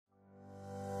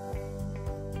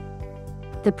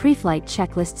The pre-flight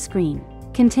checklist screen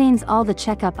contains all the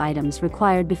checkup items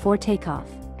required before takeoff.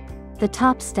 The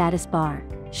top status bar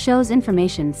shows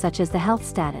information such as the health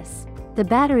status, the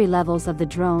battery levels of the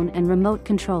drone and remote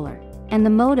controller, and the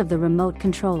mode of the remote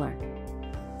controller.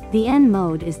 The N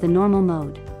mode is the normal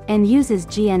mode, and uses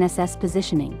GNSS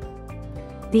positioning.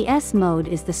 The S mode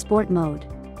is the sport mode.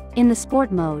 In the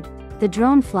sport mode, the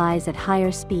drone flies at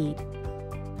higher speed.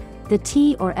 The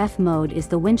T or F mode is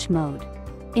the winch mode.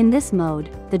 In this mode,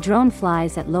 the drone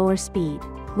flies at lower speed,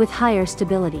 with higher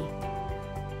stability.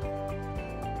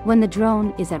 When the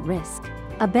drone is at risk,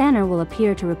 a banner will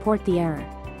appear to report the error.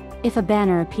 If a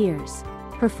banner appears,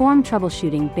 perform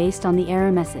troubleshooting based on the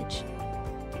error message.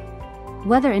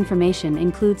 Weather information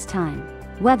includes time,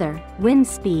 weather, wind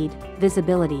speed,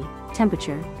 visibility,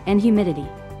 temperature, and humidity.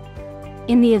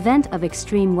 In the event of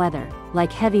extreme weather,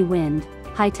 like heavy wind,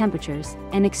 high temperatures,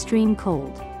 and extreme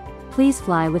cold, please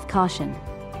fly with caution.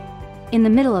 In the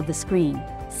middle of the screen,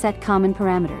 set common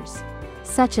parameters,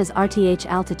 such as RTH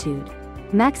altitude,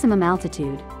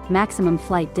 maximum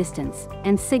flight distance,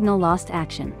 and signal lost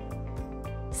action.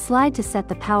 Slide to set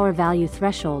the power value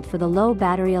threshold for the low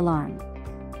battery alarm.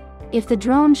 If the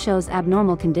drone shows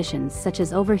abnormal conditions such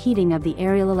as overheating of the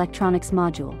aerial electronics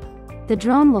module, the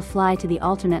drone will fly to the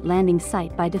alternate landing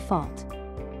site by default.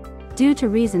 Due to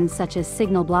reasons such as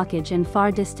signal blockage and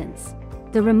far distance,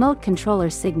 the remote controller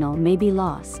signal may be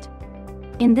lost.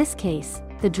 In this case,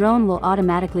 the drone will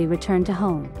automatically return to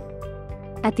home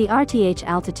at the RTH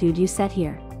altitude you set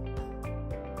here.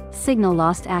 Signal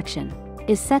lost action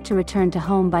is set to return to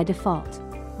home by default.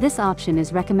 This option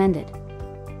is recommended.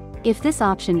 If this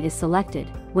option is selected,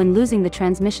 when losing the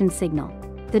transmission signal,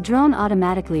 the drone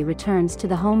automatically returns to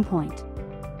the home point.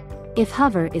 If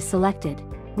hover is selected,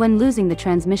 when losing the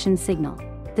transmission signal,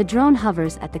 the drone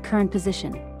hovers at the current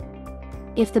position.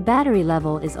 If the battery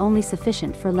level is only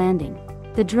sufficient for landing,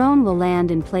 the drone will land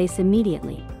in place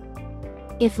immediately.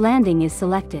 If landing is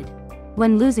selected,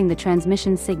 when losing the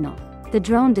transmission signal, the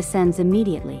drone descends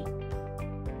immediately.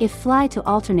 If fly to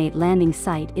alternate landing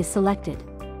site is selected,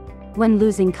 when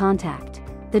losing contact,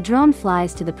 the drone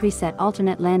flies to the preset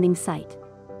alternate landing site.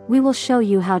 We will show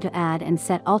you how to add and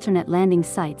set alternate landing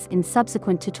sites in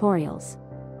subsequent tutorials.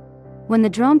 When the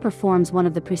drone performs one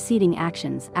of the preceding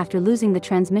actions after losing the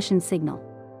transmission signal,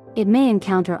 it may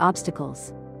encounter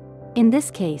obstacles. In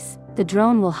this case, the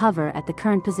drone will hover at the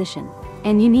current position,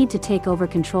 and you need to take over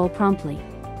control promptly.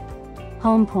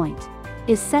 Home point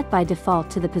is set by default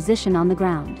to the position on the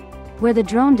ground, where the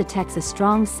drone detects a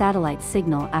strong satellite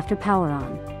signal after power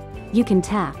on. You can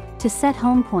tap to set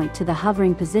home point to the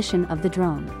hovering position of the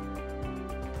drone,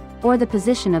 or the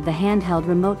position of the handheld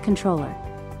remote controller.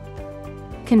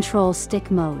 Control stick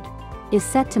mode is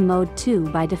set to mode 2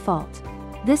 by default.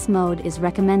 This mode is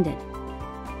recommended.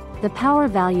 The power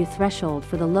value threshold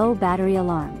for the low battery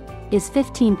alarm is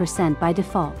 15% by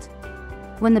default.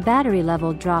 When the battery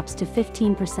level drops to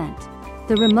 15%,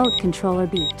 the remote controller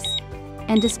beeps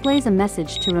and displays a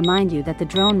message to remind you that the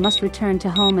drone must return to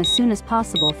home as soon as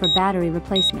possible for battery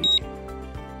replacement.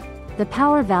 The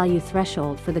power value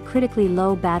threshold for the critically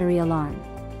low battery alarm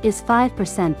is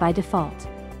 5% by default.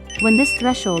 When this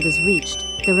threshold is reached,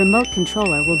 the remote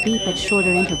controller will beep at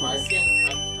shorter intervals.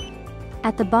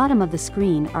 At the bottom of the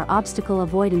screen are obstacle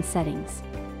avoidance settings.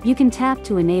 You can tap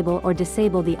to enable or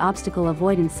disable the obstacle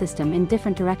avoidance system in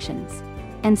different directions,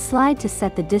 and slide to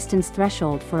set the distance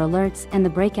threshold for alerts and the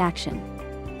brake action.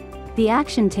 The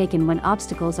action taken when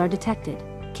obstacles are detected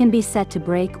can be set to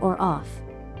brake or off.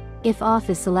 If off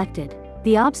is selected,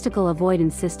 the obstacle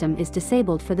avoidance system is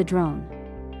disabled for the drone.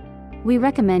 We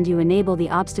recommend you enable the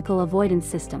obstacle avoidance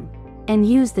system and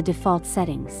use the default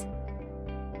settings.